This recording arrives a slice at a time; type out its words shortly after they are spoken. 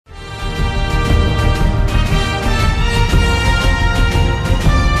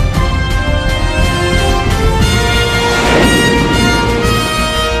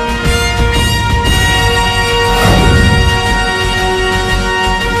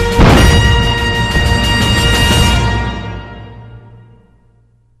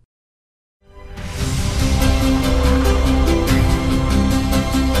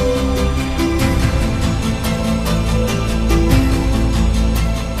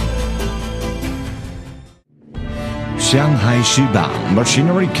Shanghai Shibang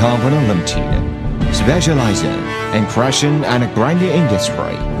Machinery Co Ltd, specializing in crushing and grinding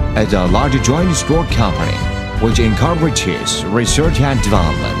industry, is a large joint stock company which incorporates research and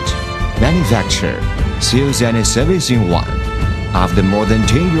development, manufacture, sales and service in one. After more than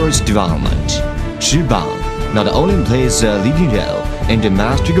 10 years development, Shibang not only plays a leading role in the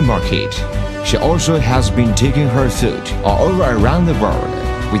domestic market, she also has been taking her foot all over around the world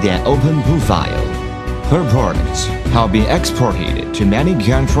with an open profile. Her products have been exported to many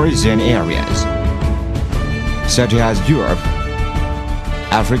countries and areas, such as Europe,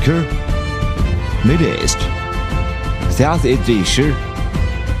 Africa, Middle East, Southeast Asia,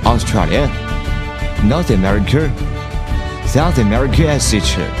 Australia, North America, South America,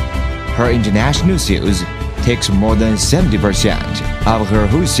 etc. Her international sales takes more than 70% of her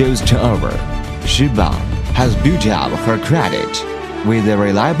wholesale turnover. Shibang has built up her credit with a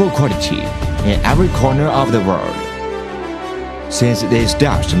reliable quality in every corner of the world. Since the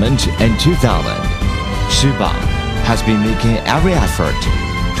establishment in 2000, Shibang has been making every effort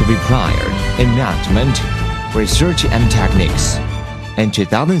to be prior in management, research and techniques. In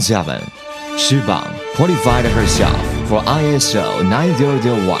 2007, Shibang qualified herself for ISO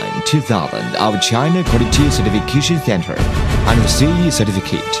 9001-2000 of China Quality Certification Center and CE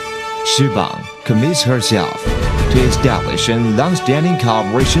certificate. Shibang commits herself to establishing long-standing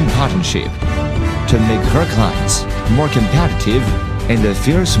cooperation partnership to make her clients more competitive in the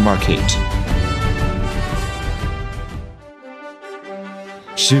fierce market.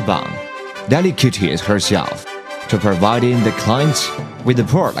 Shibang dedicated herself to providing the clients with the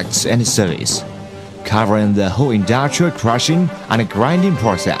products and service, covering the whole industrial crushing and grinding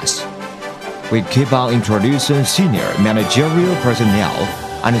process. We keep on introducing senior managerial personnel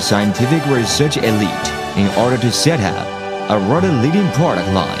and scientific research elite in order to set up a world-leading product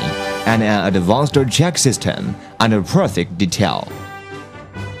line and an advanced check system under perfect detail.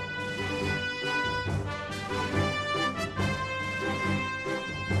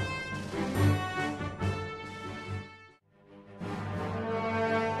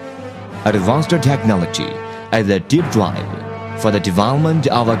 Advanced technology is the deep drive for the development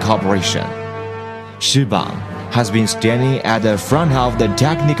of a corporation. Shibang has been standing at the front of the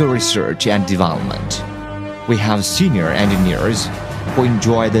technical research and development. We have senior engineers who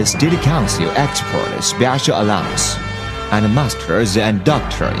enjoy the State Council Export Special Allowance, and masters and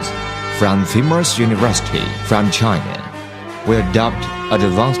doctors from famous university from China. We adopt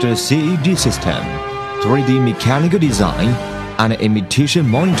advanced CAD system, 3D mechanical design, and imitation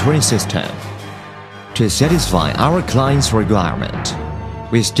monitoring system. To satisfy our clients' requirement,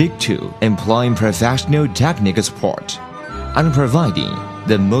 we stick to employing professional technical support and providing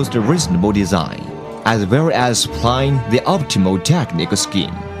the most reasonable design, as well as supplying the optimal technical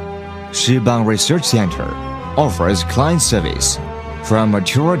scheme. Shibang Research Center offers client service from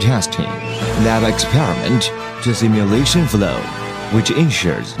material testing, lab experiment to simulation flow, which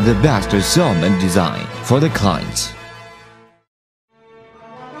ensures the best settlement design for the clients.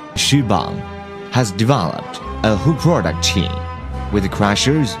 Shibang has developed a whole product chain with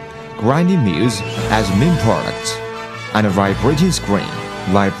crushers, grinding mills as main products, and a vibrating screen,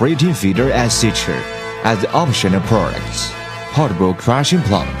 vibrating feeder, etc. as optional products. Portable crushing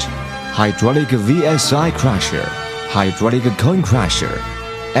plant, hydraulic VSI crusher, hydraulic cone crusher,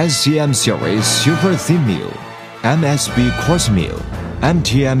 SCM series super thin mill, MSB coarse mill,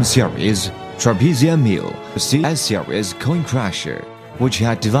 MTM series trapezium mill, CS series cone crusher, which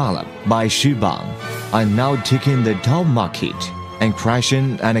are developed by Shibang, are now taking the top market in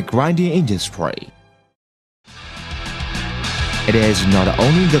crushing and grinding industry. It is not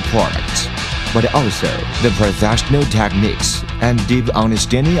only the products, but also the professional techniques and deep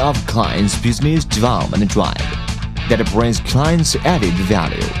understanding of clients' business development drive that brings clients added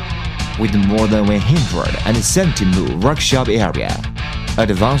value. With more than 170 mil workshop area,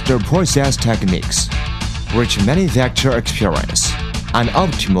 advanced process techniques, rich manufacturer experience, and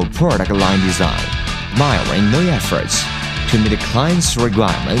optimal product line design, miring no efforts to meet the client's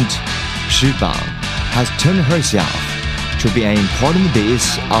requirement, Shibang has turned herself to be an important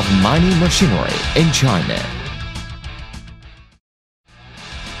base of mining machinery in China.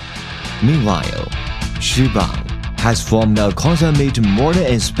 Meanwhile, Shibang has formed a consummate modern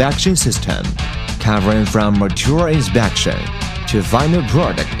inspection system covering from material inspection to final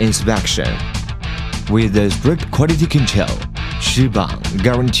product inspection. With the strict quality control, Shibang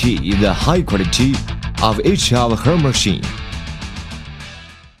guarantees the high quality of each of her machines.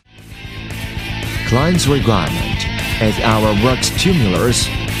 Client's requirement is our work stimulus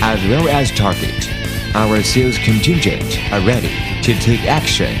as well as target. Our sales contingent are ready to take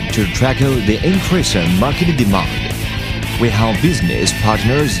action to tackle the increasing market demand We have business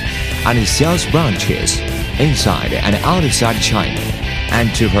partners and sales branches inside and outside China,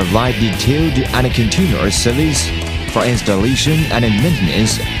 and to provide detailed and continuous service for installation and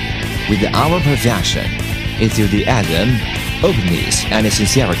maintenance with our profession, enthusiasm, openness, and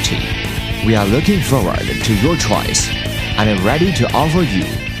sincerity. We are looking forward to your choice and ready to offer you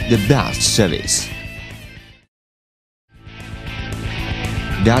the best service.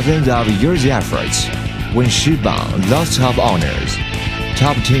 Dozens of years' efforts when Shibang lots of honors,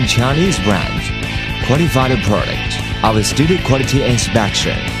 top 10 Chinese brands, qualified product, outstanding quality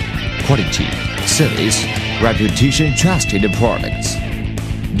inspection, quality, service, reputation, trusted products.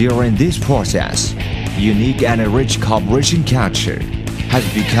 During this process, unique and rich cooperation culture has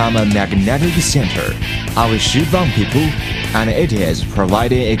become a magnetic center of Shibang people, and it is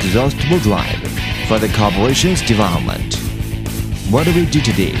providing exhaustible drive for the corporation's development. What we do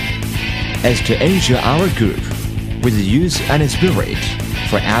today is to ensure our group with youth and spirit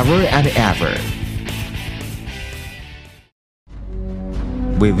forever and ever.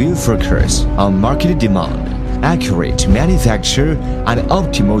 We will focus on market demand, accurate manufacture, and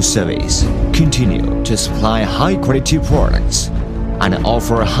optimal service, continue to supply high-quality products, and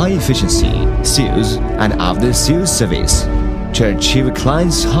offer high-efficiency sales and after-sales service to achieve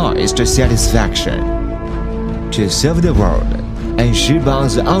clients' highest satisfaction. To serve the world and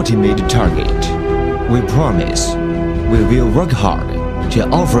Shibang's ultimate target, we promise we will work hard to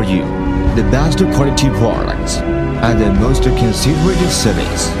offer you the best quality products and the most considerate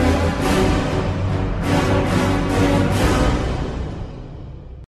service.